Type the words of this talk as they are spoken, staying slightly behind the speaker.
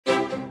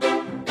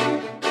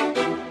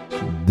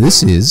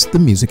This is the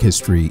Music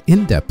History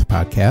In-Depth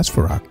podcast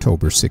for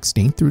October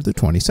 16th through the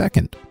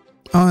 22nd.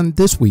 On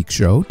this week's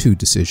show, two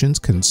decisions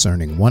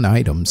concerning one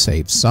item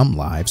save some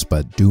lives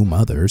but doom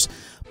others.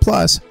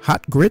 Plus,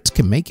 hot grits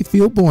can make you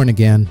feel born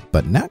again,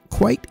 but not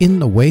quite in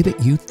the way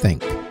that you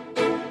think.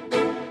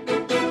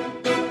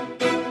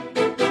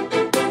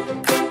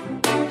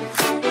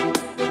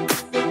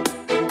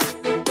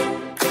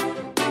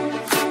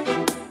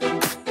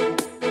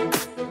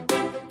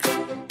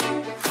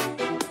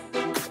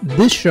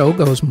 This show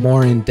goes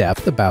more in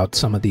depth about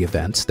some of the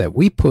events that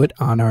we put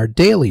on our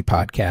daily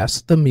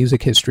podcast, the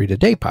Music History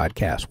Today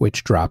podcast,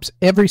 which drops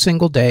every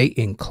single day,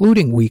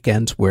 including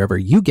weekends, wherever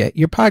you get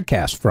your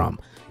podcast from.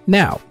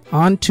 Now,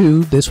 on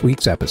to this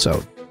week's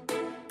episode.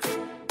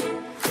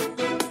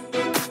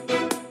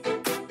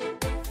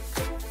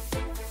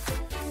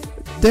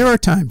 There are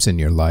times in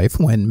your life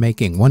when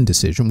making one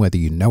decision, whether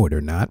you know it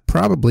or not,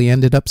 probably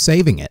ended up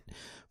saving it.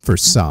 For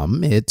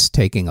some, it's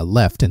taking a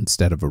left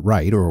instead of a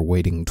right, or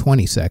waiting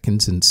 20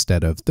 seconds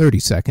instead of 30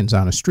 seconds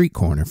on a street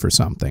corner for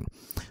something.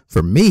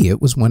 For me, it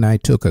was when I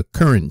took a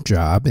current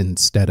job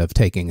instead of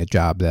taking a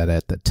job that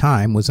at the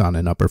time was on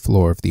an upper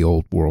floor of the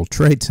old World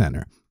Trade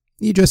Center.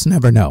 You just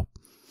never know.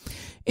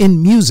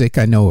 In music,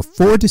 I know of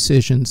 4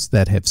 decisions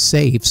that have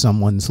saved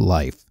someone's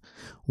life.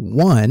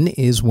 One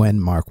is when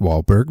Mark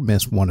Wahlberg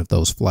missed one of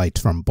those flights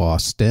from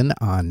Boston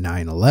on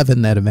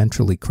 9/11 that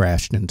eventually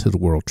crashed into the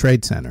World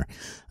Trade Center.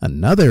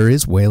 Another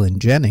is Waylon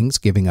Jennings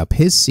giving up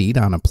his seat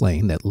on a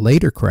plane that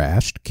later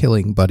crashed,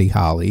 killing Buddy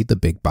Holly, the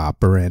Big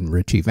Bopper, and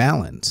Ritchie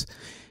Valens.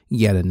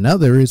 Yet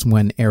another is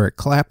when Eric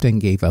Clapton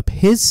gave up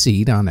his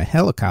seat on a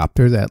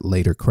helicopter that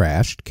later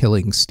crashed,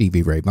 killing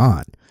Stevie Ray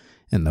Vaughan.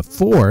 And the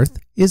fourth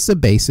is the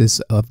basis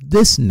of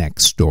this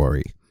next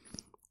story.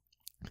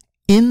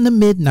 In the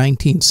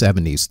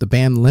mid-1970s, the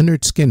band Lynyrd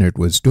Skynyrd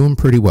was doing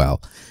pretty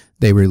well.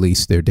 They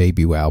released their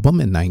debut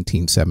album in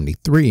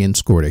 1973 and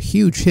scored a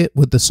huge hit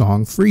with the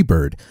song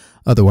Freebird,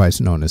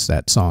 otherwise known as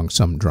that song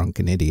some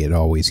drunken idiot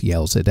always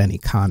yells at any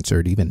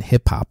concert, even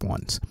hip-hop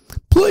ones.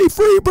 Play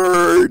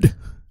Freebird!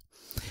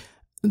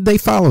 They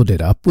followed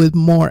it up with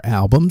more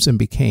albums and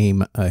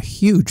became a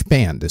huge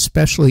band,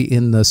 especially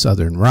in the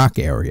southern rock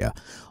area.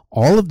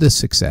 All of this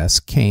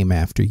success came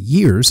after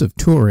years of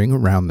touring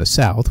around the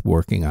South,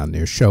 working on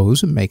their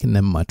shows and making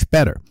them much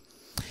better.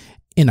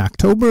 In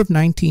October of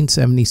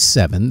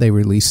 1977, they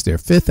released their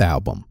 5th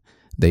album.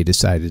 They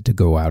decided to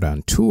go out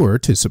on tour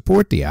to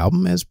support the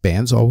album, as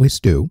bands always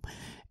do.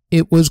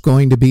 It was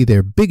going to be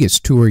their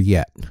biggest tour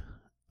yet.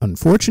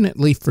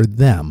 Unfortunately for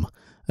them,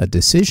 a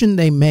decision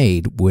they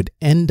made would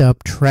end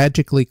up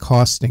tragically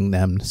costing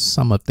them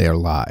some of their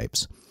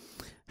lives.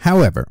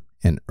 However,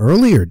 an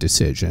earlier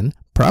decision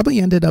probably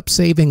ended up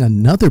saving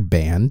another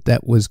band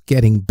that was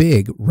getting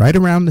big right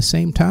around the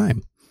same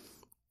time.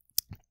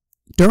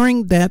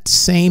 During that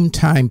same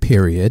time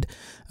period,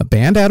 a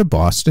band out of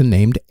Boston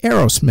named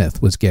Aerosmith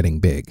was getting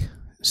big.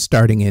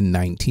 Starting in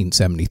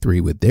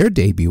 1973 with their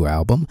debut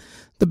album,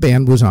 the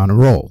band was on a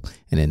roll,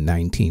 and in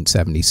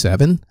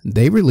 1977,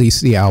 they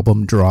released the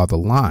album Draw the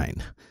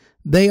Line.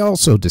 They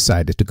also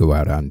decided to go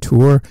out on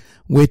tour,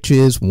 which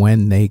is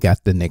when they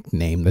got the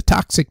nickname the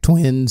Toxic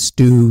Twins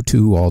due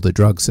to all the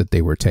drugs that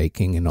they were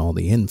taking and all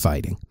the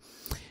infighting.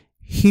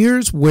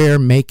 Here's where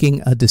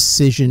making a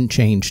decision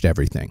changed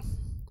everything.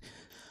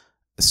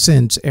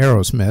 Since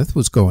Aerosmith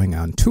was going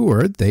on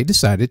tour, they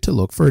decided to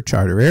look for a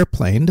charter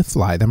airplane to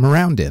fly them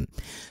around in.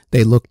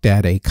 They looked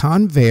at a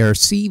Convair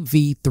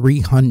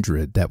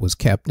CV-300 that was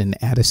kept in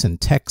Addison,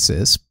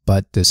 Texas,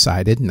 but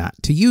decided not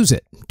to use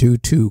it due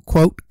to,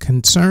 quote,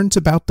 concerns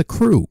about the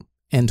crew,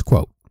 end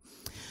quote.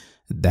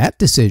 That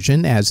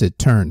decision, as it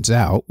turns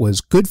out,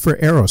 was good for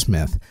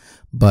Aerosmith,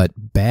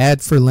 but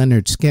bad for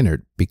Lynyrd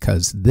Skynyrd,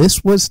 because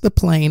this was the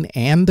plane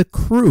and the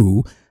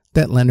crew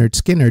that Lynyrd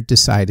Skynyrd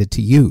decided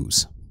to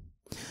use.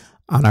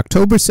 On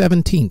October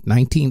 17,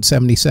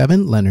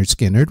 1977, Lynyrd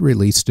Skynyrd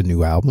released a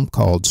new album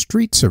called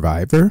Street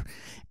Survivor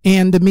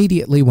and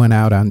immediately went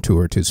out on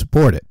tour to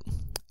support it.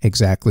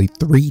 Exactly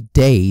 3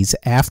 days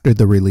after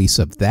the release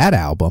of that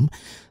album,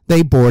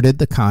 they boarded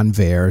the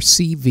Convair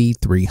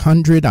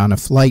CV-300 on a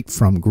flight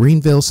from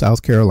Greenville,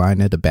 South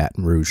Carolina to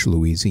Baton Rouge,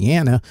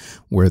 Louisiana,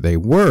 where they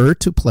were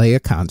to play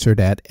a concert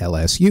at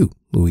LSU,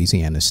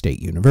 Louisiana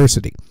State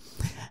University.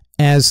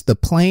 As the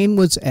plane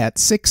was at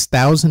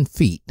 6,000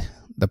 feet,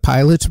 the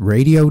pilots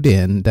radioed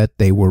in that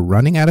they were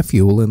running out of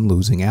fuel and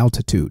losing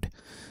altitude.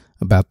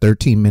 About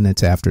 13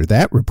 minutes after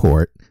that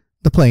report,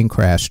 the plane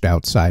crashed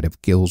outside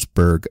of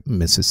Gillsburg,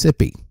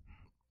 Mississippi.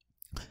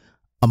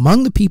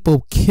 Among the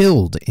people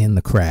killed in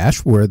the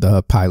crash were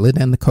the pilot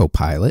and the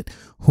co-pilot,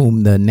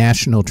 whom the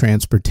National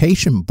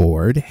Transportation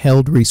Board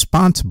held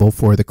responsible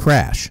for the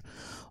crash.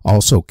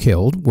 Also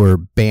killed were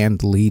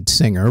band lead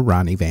singer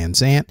Ronnie Van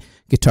Zant,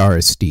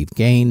 guitarist Steve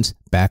Gaines,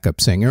 backup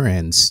singer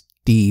and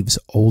Steve's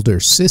older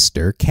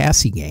sister,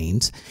 Cassie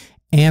Gaines,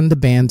 and the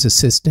band's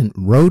assistant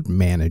road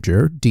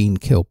manager, Dean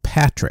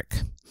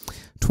Kilpatrick.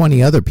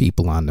 20 other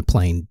people on the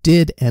plane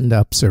did end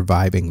up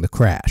surviving the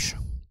crash.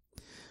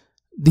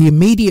 The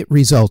immediate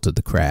result of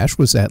the crash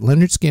was that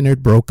Lynyrd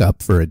Skynyrd broke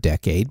up for a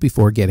decade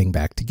before getting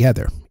back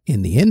together.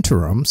 In the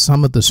interim,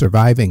 some of the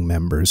surviving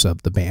members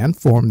of the band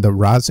formed the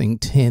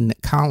Rosington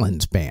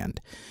Collins Band.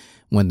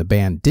 When the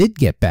band did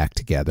get back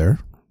together,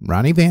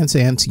 Ronnie Van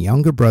Zant's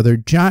younger brother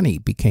Johnny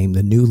became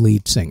the new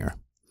lead singer.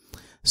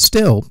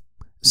 Still,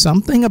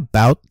 something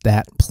about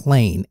that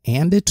plane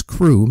and its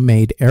crew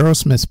made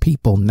Aerosmith's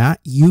people not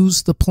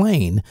use the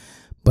plane,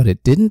 but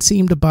it didn't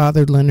seem to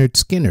bother Lynyrd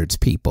Skynyrd's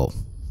people.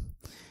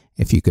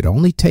 If you could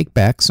only take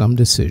back some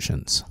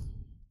decisions.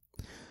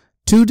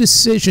 2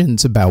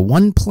 decisions about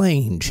one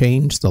plane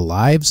changed the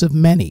lives of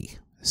many,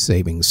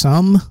 saving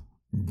some,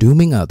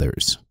 dooming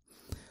others.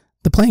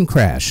 The plane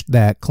crash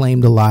that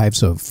claimed the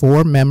lives of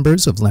 4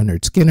 members of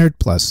Lynyrd Skynyrd,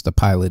 plus the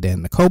pilot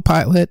and the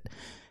co-pilot,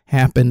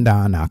 happened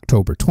on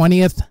October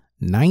 20th,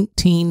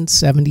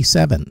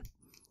 1977.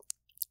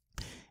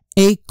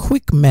 A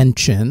quick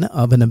mention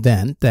of an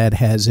event that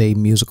has a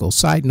musical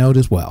side note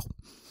as well.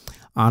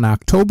 On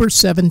October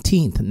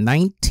 17,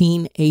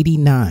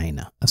 1989,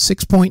 a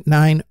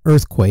 6.9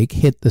 earthquake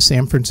hit the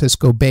San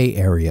Francisco Bay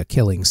Area,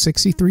 killing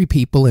 63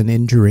 people and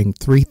injuring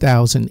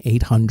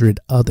 3,800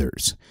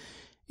 others.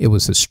 It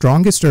was the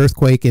strongest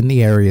earthquake in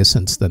the area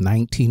since the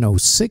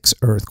 1906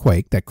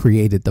 earthquake that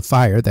created the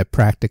fire that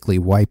practically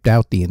wiped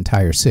out the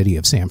entire city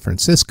of San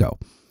Francisco.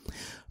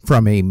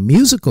 From a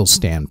musical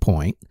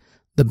standpoint,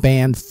 the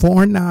band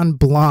Four Non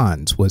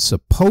Blondes was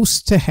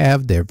supposed to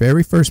have their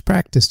very first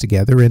practice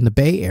together in the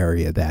Bay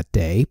Area that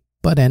day,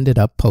 but ended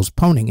up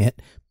postponing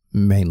it,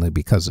 mainly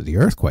because of the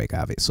earthquake,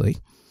 obviously.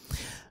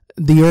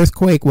 The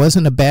earthquake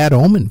wasn't a bad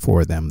omen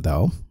for them,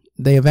 though.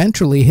 They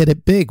eventually hit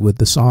it big with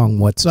the song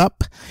What's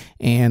Up,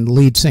 and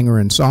lead singer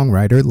and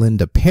songwriter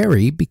Linda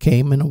Perry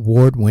became an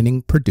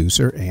award-winning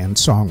producer and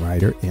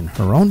songwriter in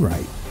her own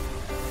right.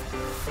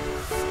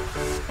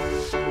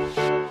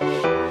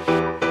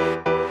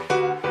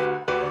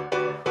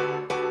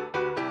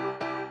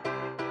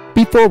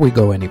 Before we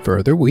go any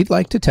further, we'd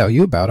like to tell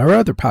you about our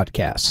other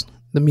podcasts.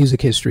 The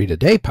Music History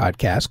Today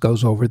podcast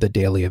goes over the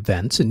daily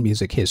events in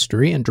music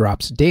history and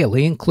drops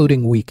daily,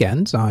 including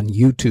weekends, on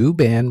YouTube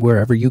and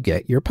wherever you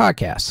get your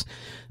podcasts.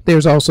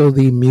 There's also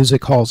the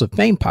Music Halls of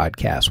Fame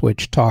podcast,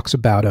 which talks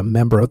about a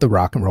member of the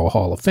Rock and Roll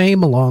Hall of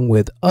Fame, along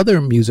with other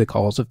Music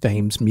Halls of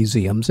Fame's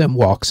museums and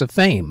walks of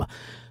fame.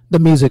 The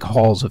Music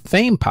Halls of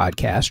Fame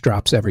podcast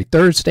drops every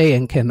Thursday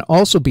and can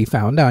also be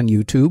found on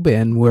YouTube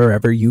and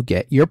wherever you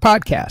get your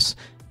podcasts.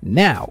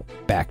 Now,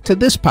 back to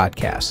this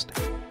podcast.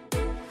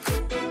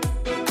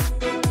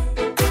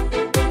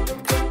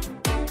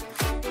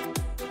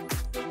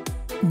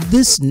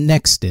 This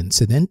next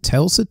incident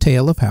tells the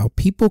tale of how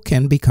people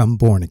can become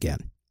born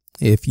again.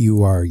 If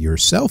you are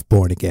yourself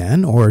born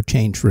again or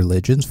changed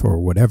religions for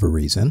whatever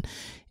reason,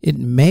 it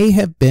may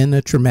have been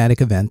a traumatic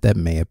event that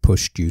may have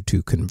pushed you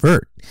to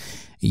convert.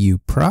 You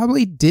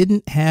probably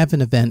didn't have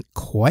an event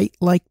quite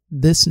like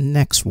this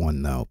next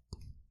one, though.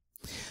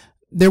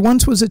 There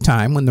once was a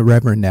time when the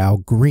Reverend Al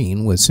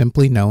Green was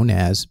simply known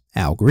as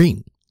Al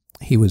Green.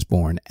 He was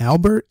born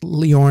Albert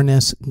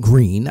Leornus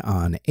Green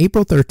on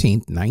April 13,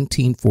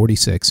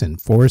 1946 in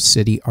Forest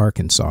City,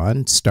 Arkansas,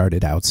 and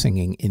started out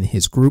singing in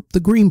his group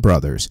the Green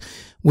Brothers,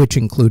 which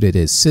included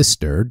his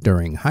sister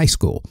during high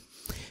school.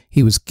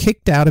 He was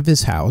kicked out of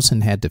his house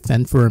and had to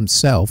fend for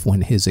himself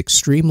when his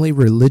extremely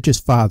religious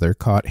father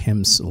caught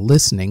him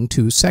listening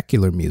to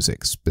secular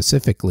music,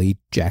 specifically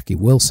Jackie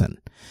Wilson.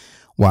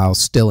 While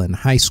still in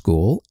high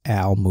school,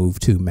 Al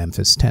moved to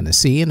Memphis,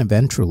 Tennessee, and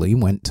eventually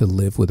went to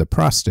live with a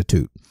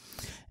prostitute.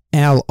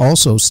 Al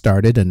also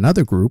started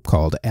another group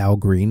called Al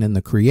Green and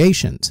the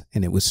Creations,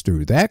 and it was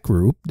through that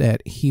group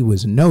that he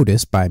was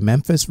noticed by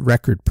Memphis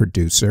record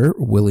producer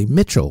Willie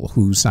Mitchell,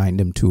 who signed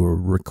him to a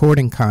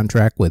recording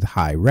contract with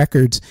High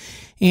Records,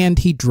 and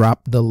he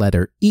dropped the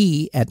letter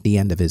E at the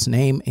end of his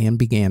name and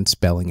began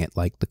spelling it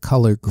like the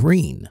color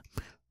green,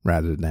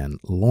 rather than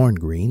Lorne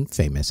Greene,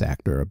 famous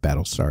actor of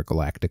Battlestar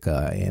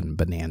Galactica and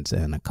Bonanza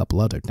and a couple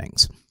other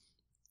things.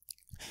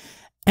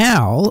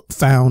 Al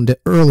found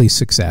early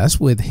success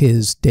with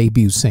his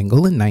debut single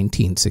in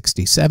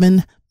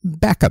 1967,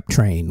 Backup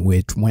Train,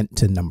 which went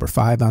to number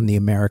 5 on the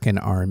American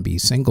R&B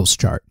singles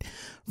chart.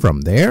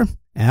 From there,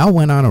 Al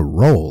went on a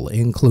roll,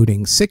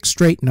 including 6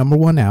 straight number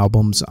 1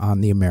 albums on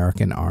the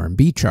American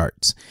R&B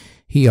charts.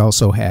 He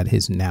also had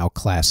his now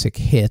classic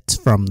hits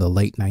from the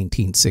late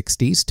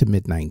 1960s to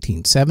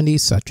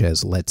mid-1970s, such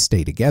as Let's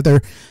Stay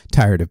Together,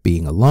 Tired of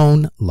Being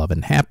Alone, Love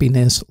and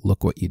Happiness,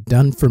 Look What You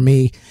Done For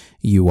Me,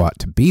 You Ought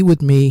to Be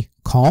With Me,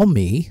 Call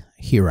Me,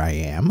 Here I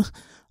Am,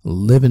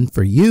 Living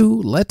For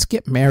You, Let's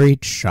Get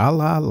Married,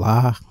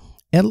 Sha-La-La,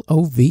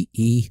 Love,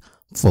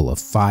 Full of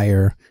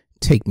Fire,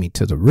 Take Me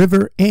to the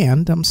River,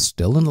 and I'm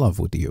Still in Love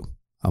with You,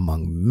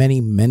 among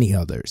many, many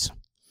others.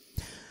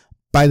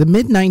 By the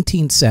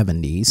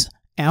mid-1970s,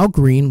 Al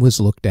Green was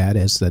looked at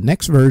as the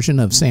next version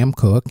of Sam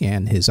Cooke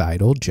and his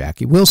idol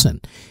Jackie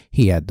Wilson.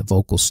 He had the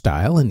vocal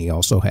style and he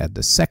also had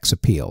the sex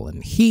appeal,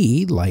 and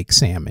he, like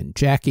Sam and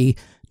Jackie,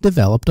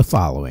 developed a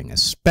following,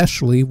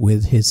 especially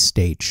with his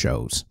stage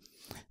shows.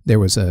 There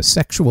was a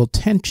sexual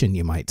tension,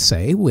 you might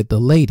say, with the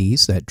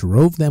ladies that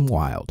drove them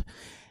wild.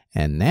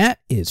 And that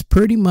is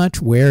pretty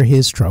much where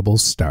his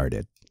troubles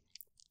started.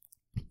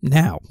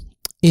 Now,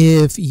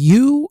 if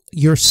you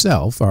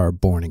yourself are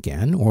born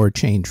again or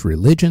change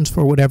religions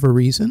for whatever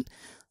reason,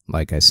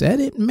 like I said,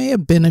 it may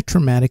have been a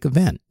traumatic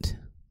event.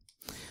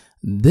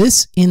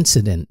 This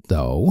incident,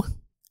 though,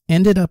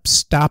 ended up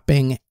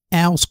stopping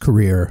Al's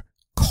career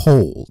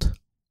cold.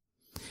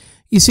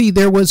 You see,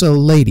 there was a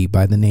lady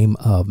by the name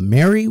of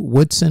Mary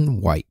Woodson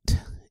White,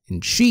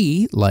 and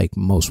she, like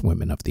most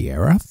women of the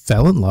era,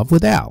 fell in love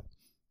with Al.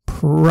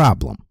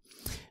 Problem.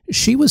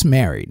 She was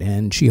married,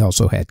 and she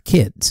also had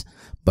kids,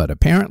 but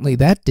apparently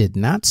that did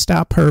not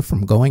stop her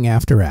from going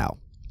after Al.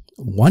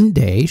 One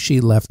day, she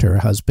left her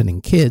husband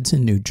and kids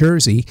in New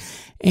Jersey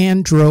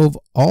and drove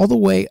all the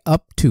way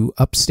up to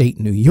upstate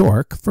New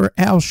York for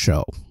Al's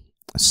show.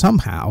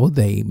 Somehow,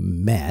 they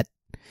met.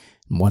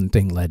 One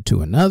thing led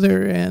to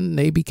another, and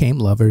they became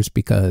lovers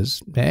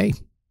because, hey,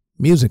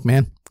 music,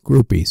 man,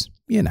 groupies,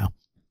 you know.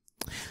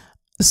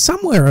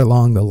 Somewhere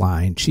along the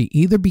line, she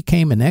either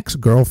became an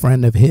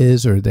ex-girlfriend of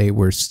his or they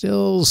were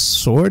still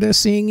sort of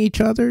seeing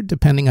each other,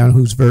 depending on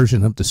whose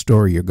version of the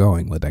story you're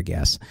going with, I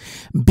guess.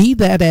 Be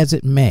that as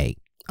it may,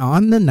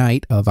 on the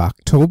night of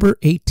October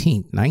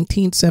 18,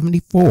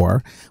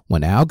 1974,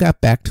 when Al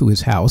got back to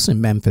his house in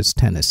Memphis,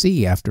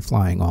 Tennessee, after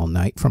flying all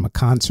night from a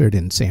concert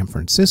in San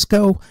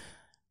Francisco,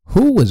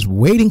 who was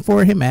waiting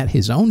for him at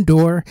his own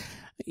door?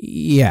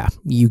 Yeah,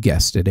 you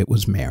guessed it, it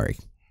was Mary.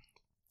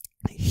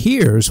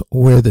 Here's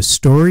where the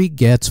story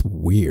gets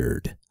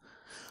weird.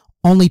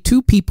 Only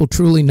two people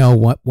truly know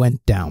what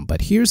went down,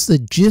 but here's the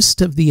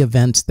gist of the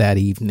events that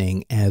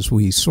evening as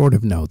we sort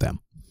of know them.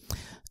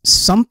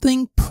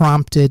 Something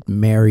prompted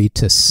Mary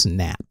to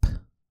snap.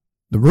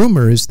 The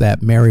rumor is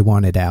that Mary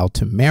wanted Al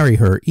to marry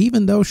her,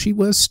 even though she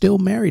was still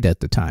married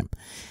at the time.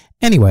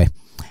 Anyway,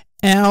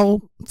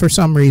 Al, for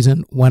some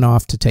reason, went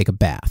off to take a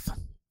bath.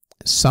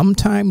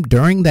 Sometime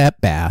during that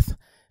bath,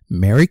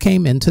 Mary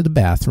came into the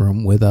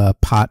bathroom with a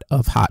pot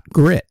of hot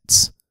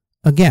grits.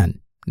 Again,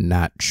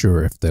 not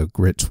sure if the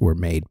grits were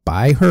made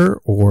by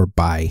her or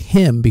by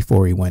him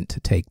before he went to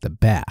take the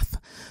bath.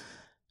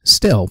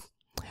 Still,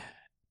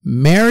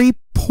 Mary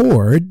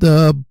poured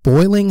the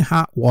boiling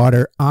hot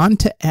water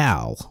onto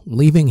Al,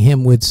 leaving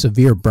him with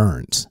severe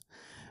burns.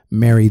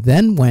 Mary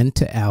then went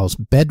to Al's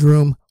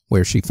bedroom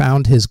where she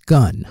found his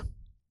gun.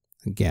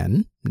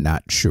 Again,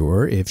 not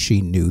sure if she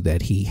knew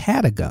that he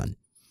had a gun.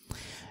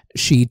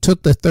 She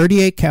took the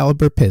 .38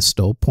 caliber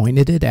pistol,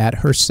 pointed it at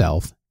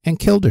herself, and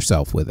killed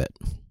herself with it.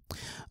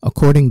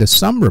 According to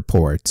some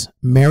reports,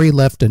 Mary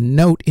left a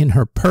note in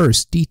her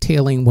purse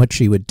detailing what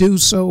she would do,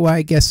 so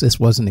I guess this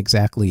wasn't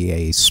exactly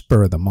a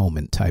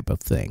spur-of-the-moment type of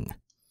thing.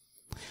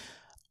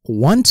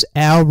 Once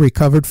Al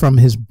recovered from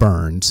his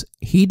burns,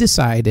 he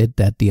decided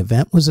that the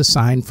event was a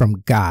sign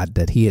from God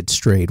that he had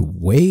strayed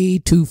way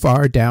too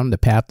far down the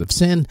path of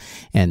sin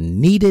and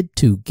needed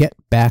to get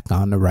back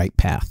on the right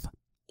path.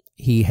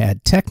 He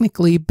had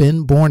technically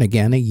been born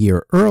again a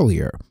year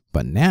earlier,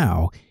 but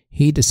now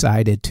he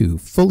decided to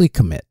fully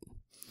commit.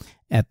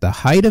 At the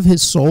height of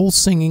his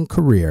soul-singing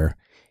career,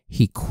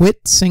 he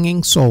quit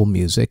singing soul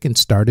music and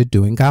started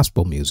doing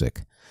gospel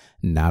music.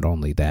 Not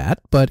only that,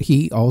 but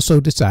he also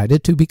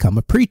decided to become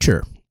a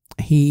preacher.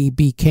 He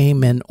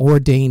became an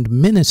ordained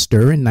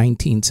minister in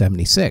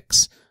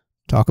 1976.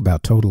 Talk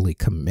about totally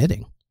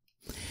committing.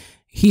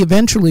 He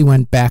eventually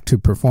went back to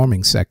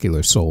performing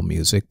secular soul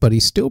music, but he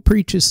still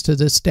preaches to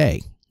this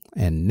day.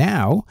 And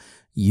now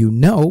you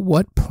know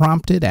what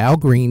prompted Al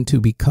Green to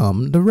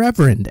become the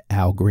Reverend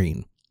Al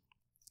Green.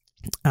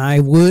 I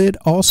would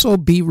also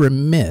be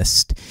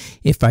remiss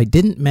if I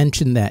didn't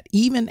mention that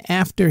even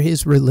after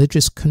his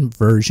religious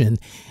conversion,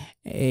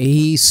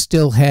 he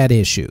still had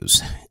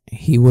issues.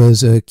 He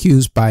was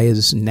accused by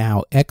his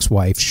now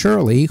ex-wife,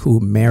 Shirley,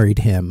 who married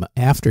him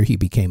after he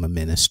became a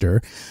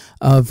minister,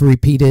 of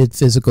repeated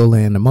physical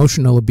and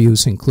emotional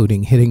abuse,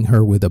 including hitting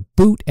her with a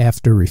boot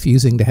after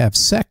refusing to have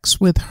sex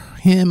with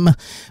him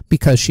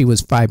because she was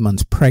 5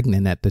 months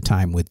pregnant at the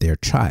time with their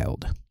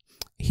child.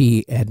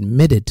 He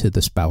admitted to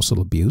the spousal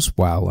abuse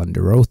while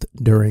under oath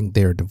during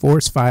their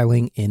divorce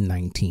filing in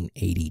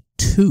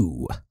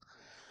 1982.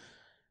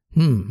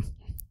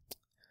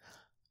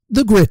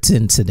 The grits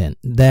incident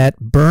that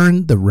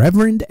burned the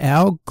Reverend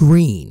Al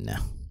Green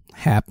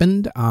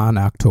happened on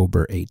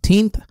October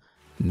 18th,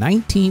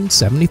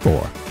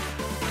 1974.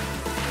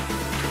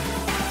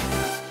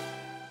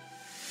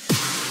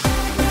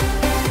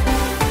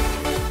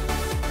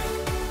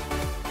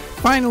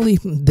 Finally,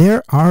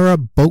 there are a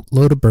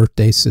boatload of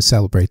birthdays to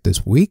celebrate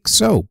this week,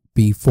 so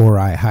before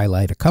I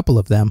highlight a couple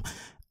of them,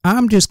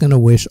 I'm just going to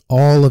wish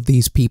all of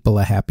these people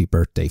a happy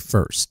birthday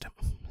first.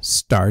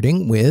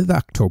 Starting with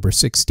October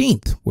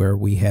 16th, where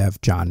we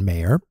have John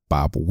Mayer,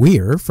 Bob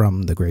Weir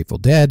from the Grateful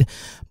Dead,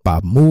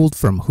 Bob Mould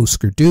from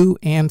Husker Du,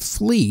 and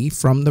Flea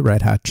from the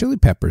Red Hot Chili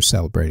Peppers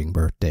celebrating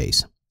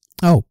birthdays.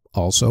 Oh,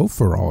 also,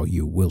 for all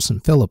you Wilson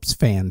Phillips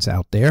fans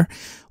out there,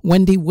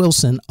 Wendy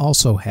Wilson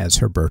also has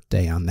her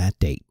birthday on that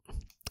date.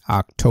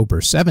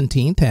 October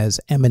 17th has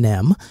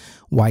Eminem,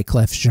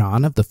 Wyclef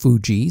Jean of the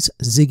Fugees,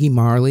 Ziggy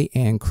Marley,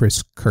 and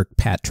Chris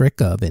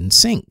Kirkpatrick of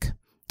NSYNC.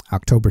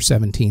 October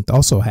 17th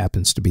also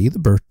happens to be the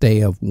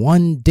birthday of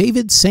one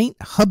David St.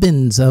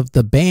 Hubbins of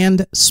the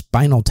band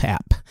Spinal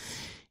Tap.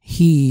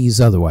 He's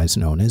otherwise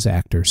known as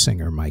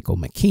actor-singer Michael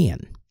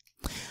McKean.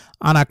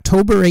 On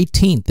October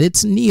 18th,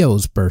 it's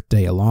Neo's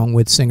birthday, along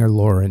with singer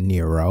Laura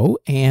Nyro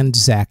and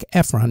Zac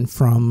Efron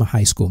from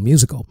High School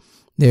Musical.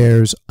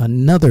 There's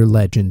another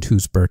legend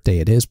whose birthday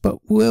it is, but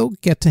we'll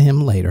get to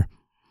him later.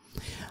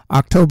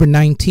 October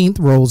 19th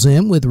rolls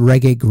in with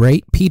reggae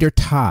great Peter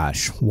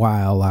Tosh,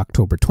 while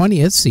October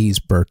 20th sees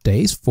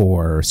birthdays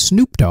for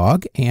Snoop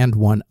Dogg and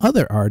one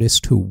other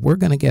artist who we're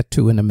going to get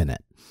to in a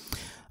minute.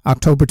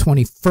 October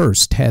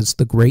 21st has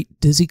the great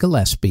Dizzy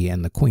Gillespie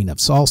and the Queen of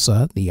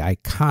Salsa, the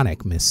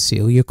iconic Miss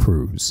Celia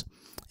Cruz.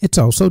 It's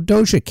also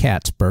Doja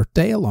Cat's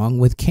birthday, along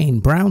with Kane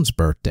Brown's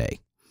birthday.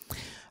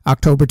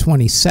 October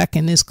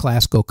 22nd is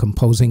classical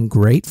composing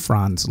great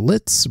Franz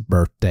Liszt's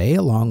birthday,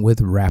 along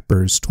with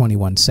rappers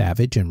 21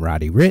 Savage and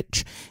Roddy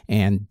Ricch,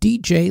 and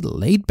DJ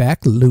Laidback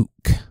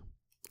Luke.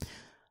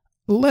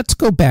 Let's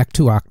go back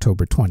to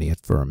October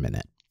 20th for a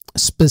minute.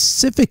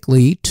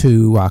 Specifically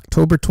to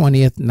October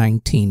 20th,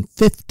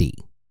 1950.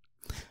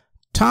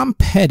 Tom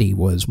Petty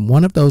was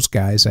one of those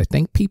guys I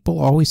think people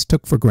always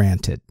took for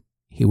granted.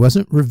 He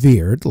wasn't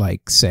revered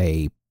like,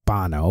 say,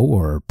 Bono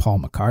or Paul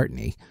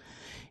McCartney.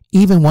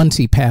 Even once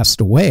he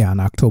passed away on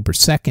October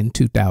 2nd,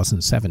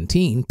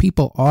 2017,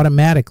 people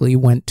automatically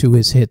went to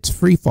his hits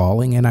Free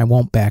Falling and I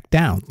Won't Back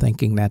Down,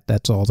 thinking that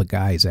that's all the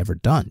guy's ever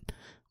done.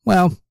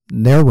 Well,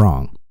 they're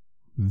wrong.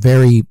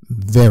 Very,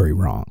 very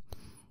wrong.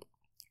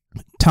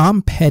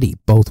 Tom Petty,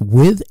 both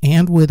with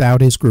and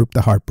without his group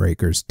The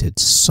Heartbreakers, did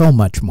so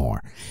much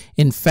more.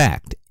 In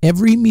fact,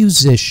 every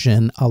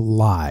musician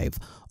alive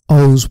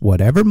owes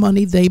whatever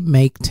money they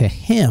make to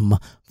him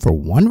for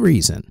one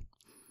reason.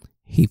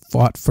 He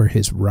fought for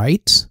his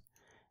rights,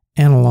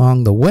 and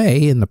along the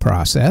way, in the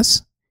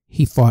process,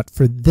 he fought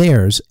for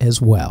theirs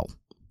as well.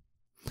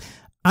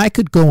 I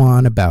could go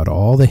on about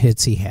all the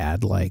hits he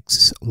had, like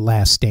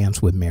Last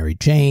Dance with Mary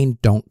Jane,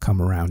 Don't Come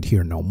Around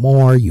Here No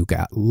More, You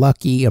Got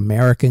Lucky,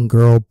 American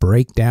Girl,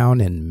 Breakdown,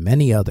 and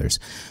many others.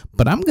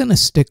 But I'm going to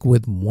stick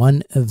with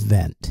one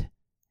event,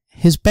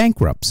 his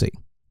bankruptcy.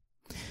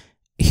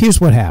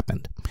 Here's what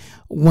happened.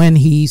 When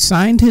he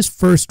signed his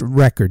first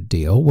record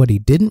deal, what he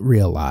didn't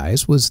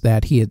realize was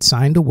that he had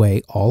signed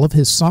away all of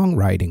his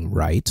songwriting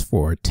rights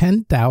for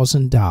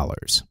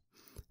 $10,000.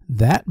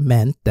 That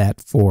meant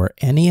that for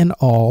any and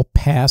all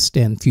past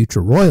and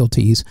future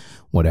royalties,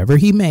 whatever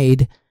he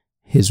made,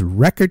 his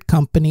record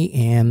company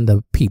and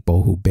the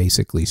people who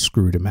basically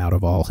screwed him out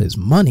of all his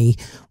money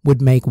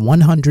would make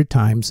 100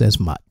 times as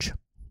much.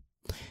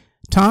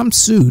 Tom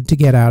sued to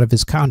get out of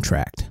his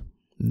contract.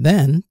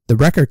 Then the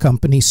record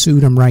company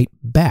sued him right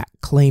back,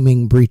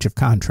 claiming breach of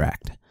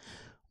contract.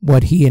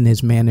 What he and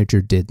his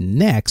manager did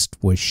next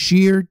was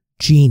sheer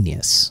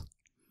genius.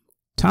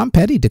 Tom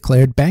Petty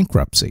declared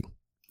bankruptcy.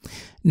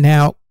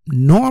 Now,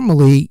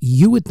 normally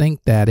you would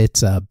think that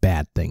it's a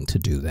bad thing to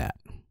do that.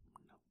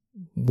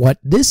 What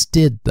this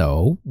did,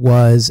 though,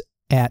 was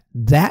at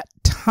that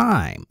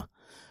time,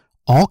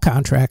 all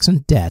contracts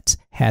and debts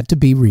had to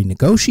be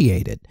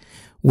renegotiated,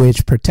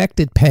 which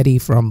protected Petty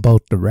from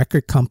both the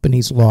record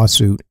company's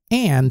lawsuit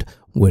and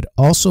would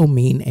also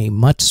mean a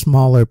much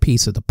smaller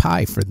piece of the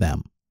pie for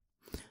them.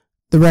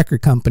 The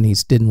record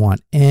companies didn't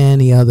want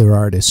any other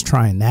artists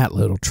trying that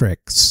little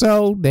trick,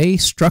 so they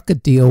struck a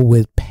deal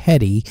with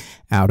Petty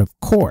out of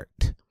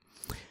court.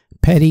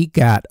 Petty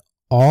got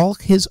all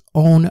his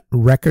own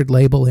record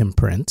label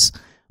imprints,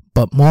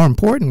 but more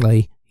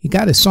importantly, he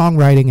got his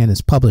songwriting and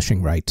his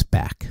publishing rights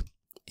back.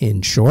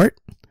 In short,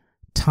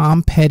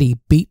 Tom Petty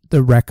beat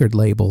the record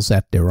labels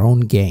at their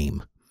own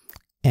game.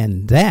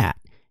 And that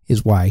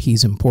is why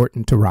he's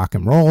important to rock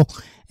and roll,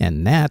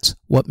 and that's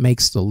what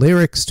makes the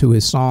lyrics to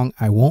his song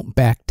I Won't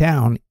Back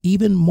Down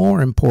even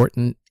more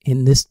important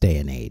in this day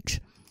and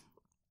age.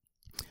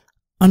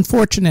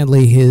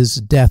 Unfortunately, his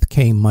death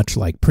came much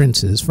like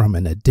Prince's from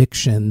an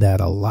addiction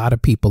that a lot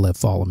of people have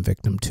fallen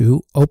victim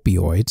to,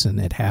 opioids, and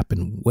it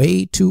happened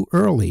way too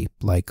early,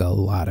 like a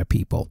lot of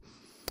people.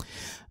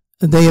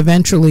 They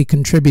eventually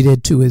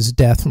contributed to his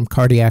death from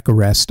cardiac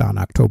arrest on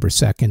October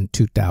 2nd,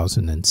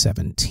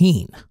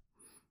 2017.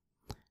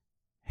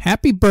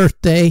 Happy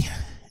birthday,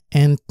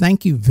 and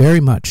thank you very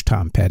much,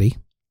 Tom Petty.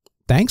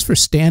 Thanks for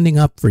standing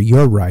up for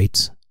your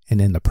rights, and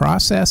in the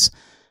process,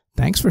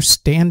 thanks for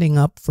standing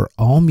up for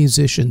all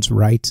musicians'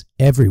 rights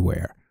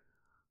everywhere.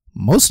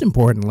 Most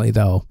importantly,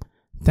 though,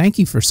 thank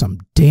you for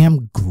some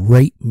damn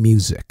great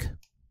music.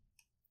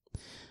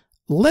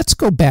 Let's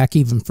go back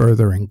even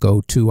further and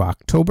go to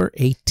October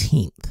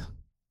 18th.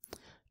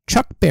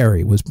 Chuck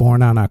Berry was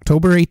born on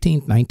October 18,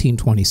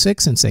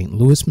 1926 in St.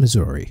 Louis,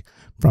 Missouri.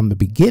 From the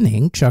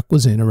beginning, Chuck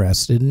was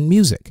interested in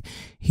music.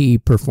 He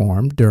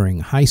performed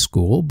during high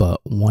school, but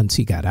once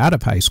he got out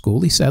of high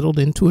school, he settled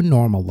into a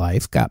normal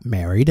life, got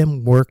married,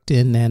 and worked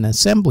in an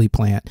assembly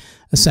plant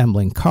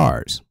assembling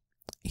cars.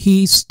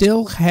 He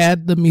still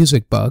had the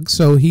music bug,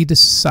 so he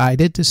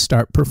decided to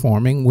start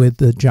performing with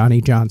the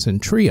Johnny Johnson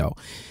Trio.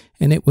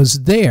 And it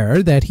was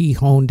there that he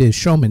honed his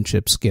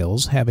showmanship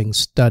skills, having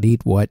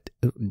studied what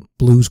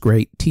blues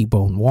great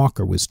T-Bone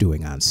Walker was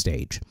doing on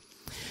stage.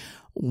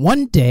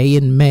 One day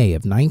in May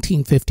of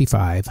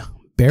 1955,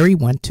 Berry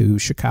went to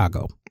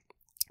Chicago.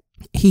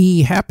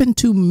 He happened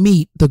to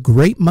meet the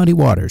great Muddy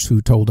Waters,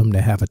 who told him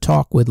to have a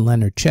talk with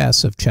Leonard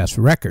Chess of Chess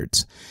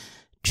Records.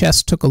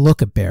 Chess took a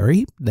look at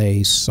Berry.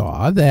 They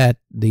saw that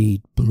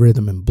the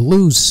rhythm and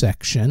blues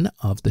section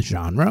of the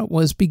genre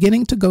was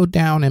beginning to go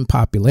down in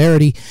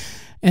popularity,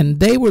 and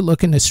they were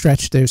looking to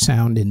stretch their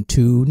sound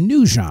into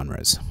new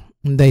genres.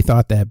 They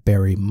thought that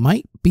Berry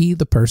might be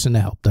the person to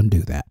help them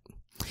do that.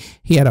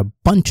 He had a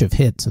bunch of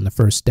hits in the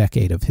first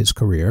decade of his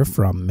career,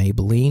 from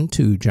Maybelline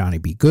to Johnny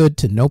B. Good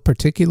to No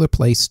Particular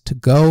Place to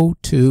Go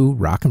to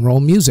rock and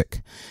roll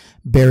music.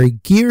 Berry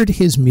geared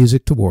his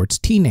music towards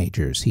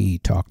teenagers. He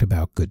talked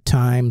about good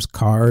times,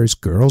 cars,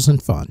 girls,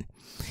 and fun.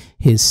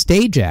 His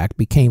stage act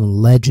became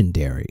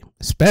legendary,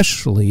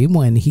 especially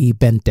when he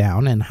bent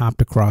down and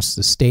hopped across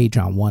the stage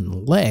on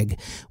one leg,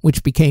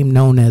 which became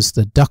known as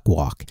the duck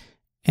walk.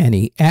 And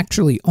he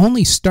actually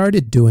only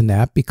started doing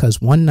that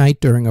because one night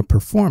during a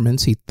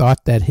performance, he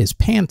thought that his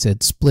pants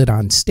had split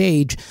on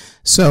stage,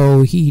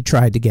 so he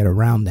tried to get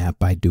around that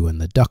by doing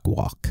the duck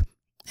walk,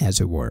 as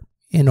it were,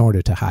 in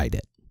order to hide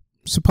it.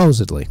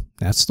 Supposedly.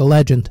 That's the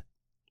legend.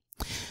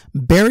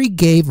 Berry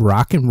gave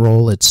rock and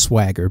roll its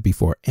swagger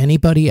before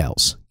anybody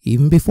else,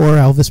 even before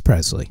Elvis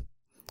Presley.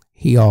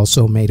 He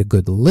also made a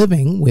good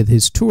living with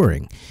his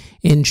touring.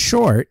 In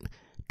short,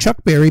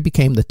 Chuck Berry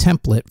became the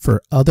template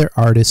for other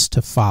artists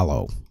to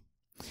follow.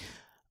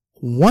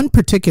 One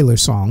particular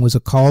song was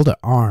a call to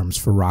arms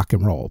for rock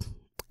and roll.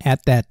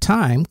 At that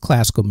time,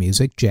 classical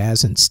music,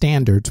 jazz, and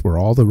standards were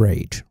all the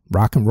rage.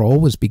 Rock and roll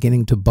was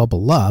beginning to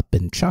bubble up,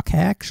 and Chuck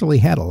actually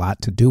had a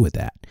lot to do with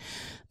that.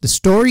 The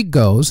story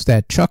goes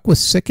that Chuck was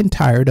sick and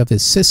tired of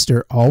his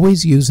sister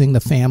always using the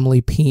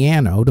family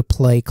piano to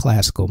play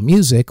classical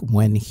music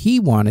when he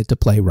wanted to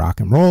play rock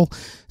and roll,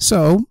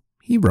 so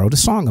he wrote a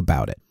song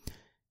about it.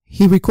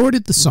 He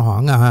recorded the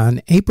song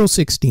on April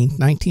 16,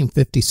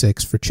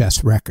 1956 for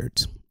Chess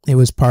Records. It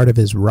was part of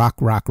his Rock,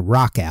 Rock,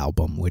 Rock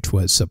album, which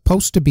was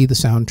supposed to be the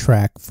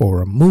soundtrack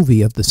for a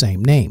movie of the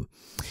same name.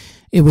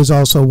 It was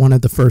also one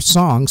of the first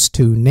songs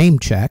to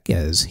name-check,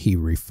 as he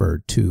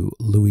referred to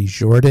Louis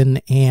Jordan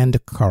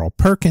and Carl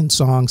Perkins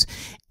songs,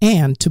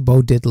 and to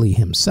Bo Diddley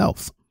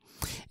himself.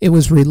 It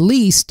was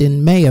released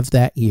in May of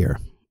that year.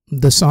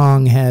 The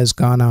song has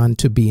gone on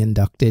to be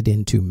inducted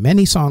into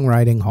many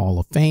songwriting Hall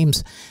of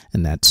Fames,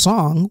 and that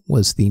song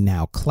was the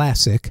now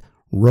classic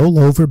Roll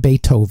Over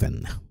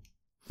Beethoven.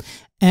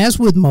 As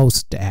with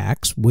most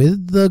acts,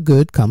 with the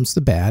good comes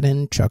the bad,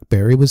 and Chuck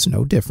Berry was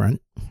no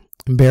different.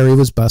 Berry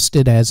was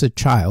busted as a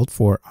child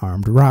for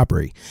armed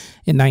robbery.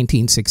 In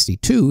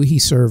 1962, he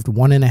served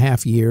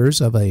 1.5 years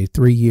of a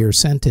 3-year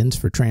sentence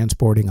for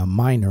transporting a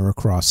minor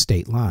across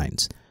state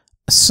lines.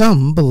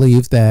 Some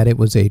believe that it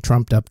was a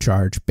trumped-up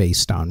charge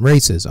based on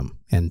racism,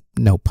 and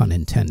no pun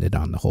intended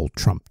on the whole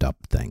trumped-up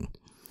thing.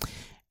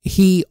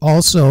 He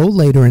also,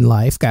 later in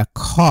life, got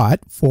caught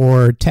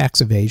for tax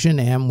evasion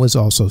and was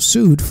also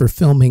sued for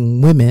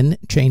filming women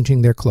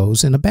changing their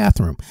clothes in a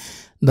bathroom.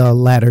 The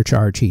latter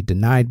charge he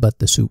denied, but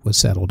the suit was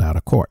settled out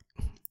of court.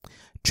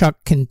 Chuck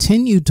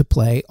continued to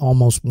play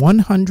almost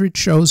 100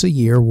 shows a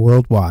year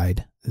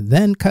worldwide,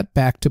 then cut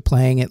back to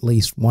playing at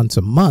least once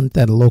a month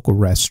at a local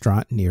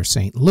restaurant near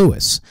St.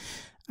 Louis.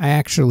 I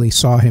actually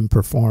saw him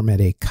perform at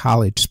a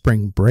college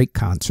spring break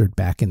concert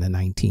back in the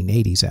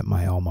 1980s at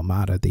my alma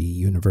mater, the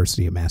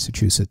University of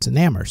Massachusetts in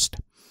Amherst.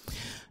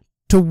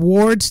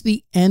 Towards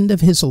the end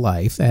of his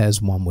life,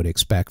 as one would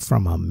expect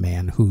from a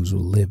man who's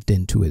lived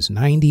into his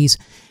 90s,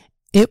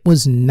 it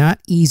was not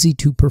easy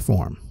to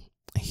perform.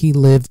 He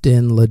lived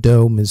in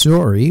Ladue,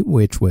 Missouri,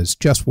 which was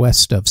just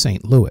west of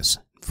St. Louis.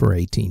 For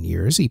 18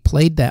 years, he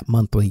played that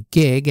monthly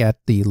gig at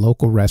the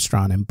local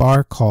restaurant and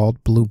bar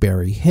called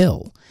Blueberry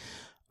Hill.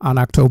 On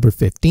October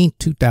 15,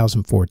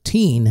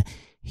 2014,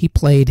 he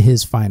played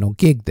his final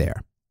gig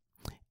there.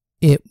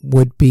 It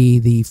would be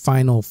the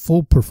final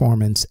full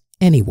performance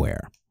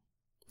anywhere.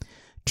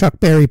 Chuck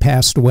Berry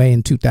passed away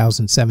in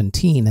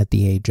 2017 at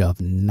the age of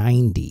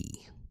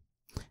 90.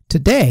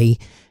 Today,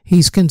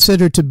 he's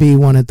considered to be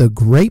one of the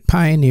great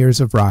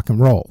pioneers of rock and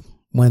roll.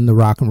 When the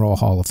Rock and Roll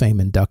Hall of Fame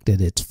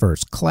inducted its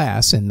first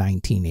class in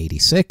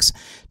 1986,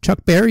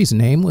 Chuck Berry's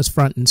name was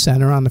front and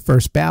center on the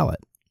first ballot.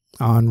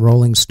 On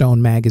Rolling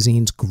Stone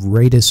magazine's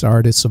Greatest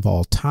Artists of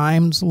All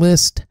Times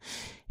list,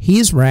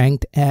 he's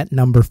ranked at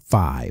number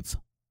 5.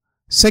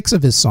 6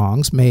 of his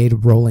songs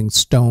made Rolling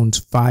Stone's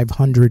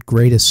 500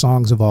 Greatest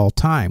Songs of All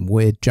Time,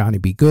 with Johnny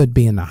B. Good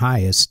being the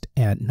highest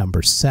at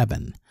number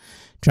 7.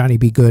 Johnny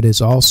B. Good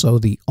is also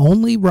the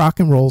only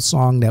rock and roll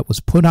song that was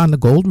put on the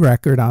gold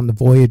record on the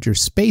Voyager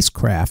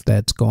spacecraft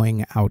that's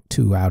going out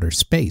to outer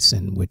space,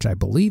 and which I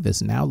believe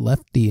has now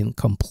left the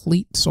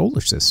incomplete solar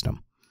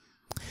system.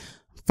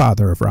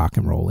 Father of rock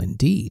and roll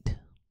indeed.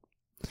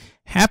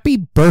 Happy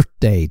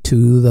birthday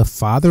to the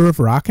father of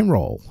rock and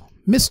roll,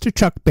 Mr.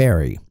 Chuck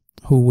Berry,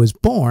 who was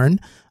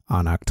born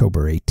on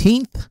October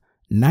 18th,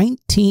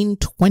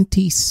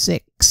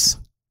 1926.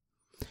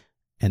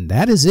 And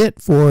that is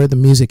it for the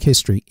Music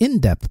History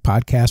In-Depth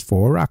podcast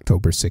for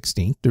October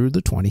 16th through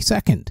the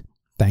 22nd.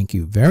 Thank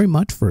you very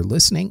much for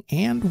listening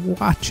and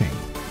watching.